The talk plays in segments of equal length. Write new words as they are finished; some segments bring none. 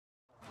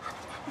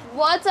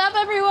What's up,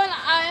 everyone?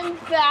 I'm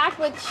back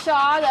with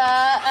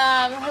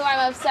Chata, who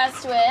I'm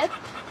obsessed with.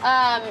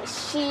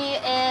 She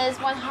is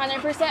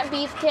 100%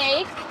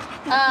 beefcake.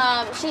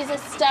 She's a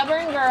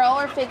stubborn girl,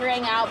 we're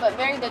figuring out, but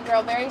very good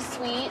girl, very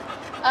sweet.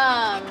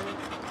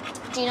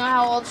 Do you know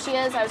how old she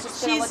is? I was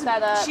just going to look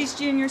that up. She's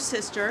Junior's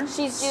sister.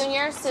 She's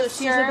Junior's sister.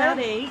 So she's about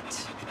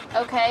 8.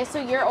 Okay, so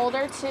you're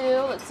older too.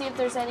 Let's see if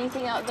there's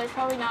anything else. There's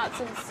probably not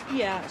since...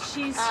 Yeah,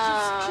 she's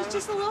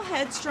just a little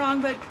headstrong,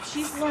 but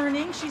she's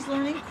learning. She's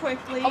learning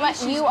quickly. Oh, but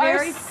she's you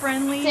very are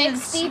friendly 63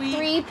 and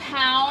sweet.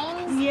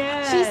 pounds?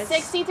 Yes. She's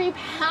 63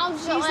 pounds.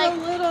 She's like, a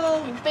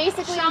little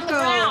basically on the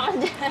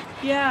ground.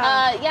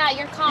 Yeah. Yeah,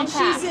 you're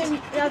compact.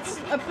 And that's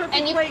a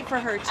perfect weight for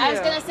her, too. I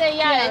was going to say,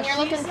 yeah, and you're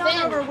looking thin. She's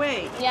not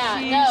overweight.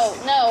 Yeah,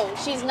 no,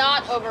 she's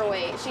not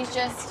overweight. She's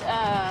just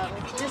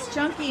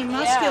chunky and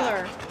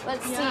muscular. Yeah.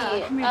 Let's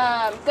see.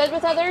 Good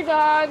with other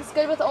dogs,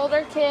 good with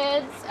older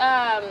kids.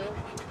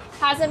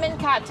 Hasn't been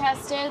cat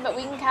tested, but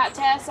we can cat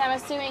test. I'm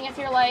assuming if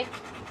you're like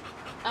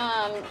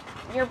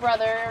your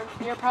brother,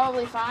 you're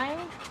probably fine.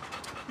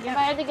 Yep. If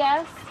I had to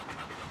guess.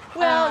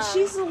 Well,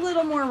 she's a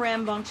little more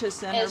rambunctious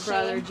than her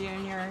brother, she?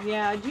 Junior.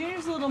 Yeah,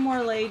 Junior's a little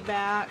more laid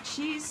back.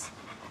 She's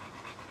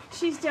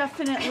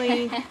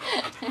definitely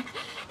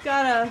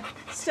got a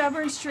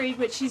stubborn streak,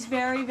 but she's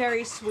very,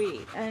 very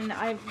sweet. And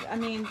I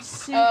mean,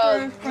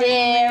 super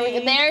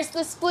friendly. There's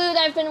the sploot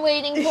I've been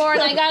waiting for,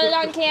 and I got it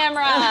on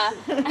camera.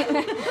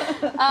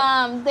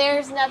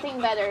 There's nothing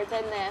better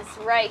than this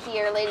right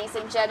here, ladies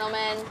and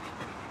gentlemen.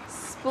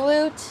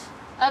 Sploot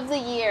of the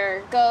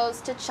year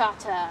goes to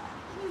Chata.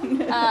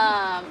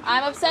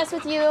 I'm obsessed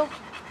with you,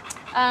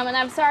 and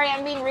I'm sorry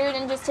I'm being rude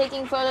and just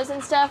taking photos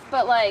and stuff,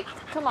 but like,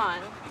 come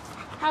on.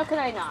 How could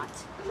I not?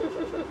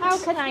 How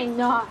can I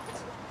not?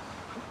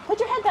 Put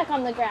your head back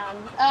on the ground.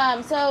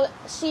 So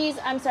she's,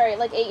 I'm sorry,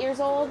 like 8 years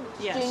old?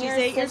 Yeah, Junior's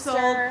she's 8 years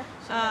sister.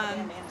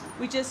 old.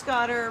 We just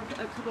got her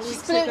a couple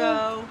weeks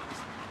ago.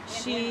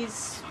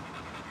 She's,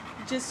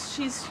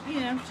 you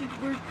know,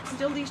 we're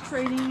still leash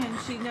training, and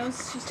she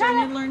knows she's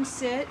trying to learn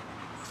sit.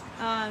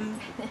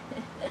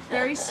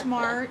 Very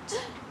smart.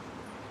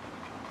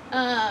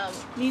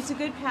 Needs a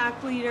good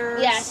pack leader.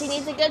 Yeah, she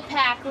needs a good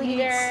pack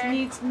leader.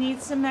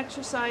 Needs some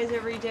exercise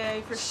every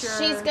day for sure.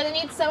 She's gonna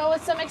need someone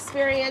with some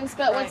experience,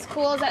 but what's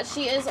cool is that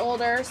she is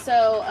older,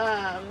 so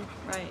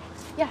right.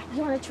 Yeah,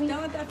 you want a treat?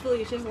 Don't let that fool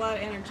you. She has a lot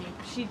of energy.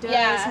 She does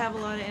have a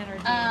lot of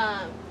energy.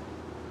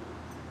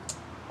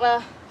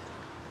 Well,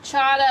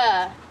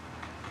 Chata.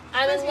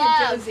 I'm in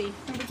love. Josie.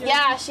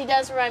 Yeah, she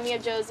does remind me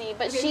of Josie,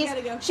 but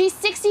okay, she's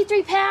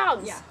 63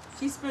 pounds. Yeah,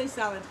 she's pretty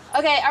solid.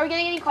 Okay, are we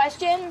getting any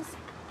questions?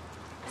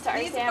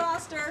 Sorry, Needs Sam. a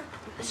foster.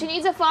 She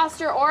needs a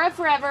foster or a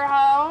forever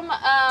home.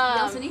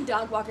 We also need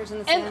dog walkers in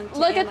the Santa Ana. And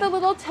look at the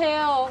little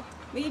tail.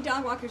 We need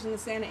dog walkers in the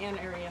Santa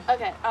Ana area.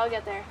 Okay, I'll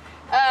get there.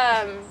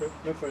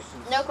 No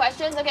questions. No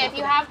questions? Okay, if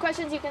you have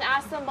questions, you can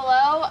ask them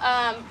below.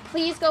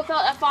 Please go fill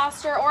out a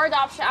foster or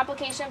adoption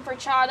application for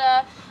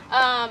Chata.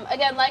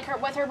 Again, like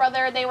with her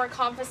brother, they were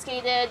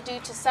confiscated due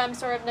to some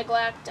sort of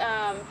neglect.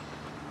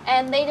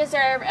 And they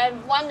deserve a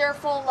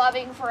wonderful,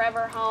 loving,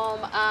 forever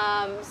home.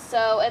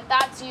 So if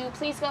that's you,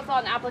 please go fill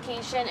out an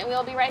application, and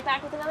we'll be right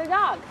back with another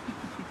dog.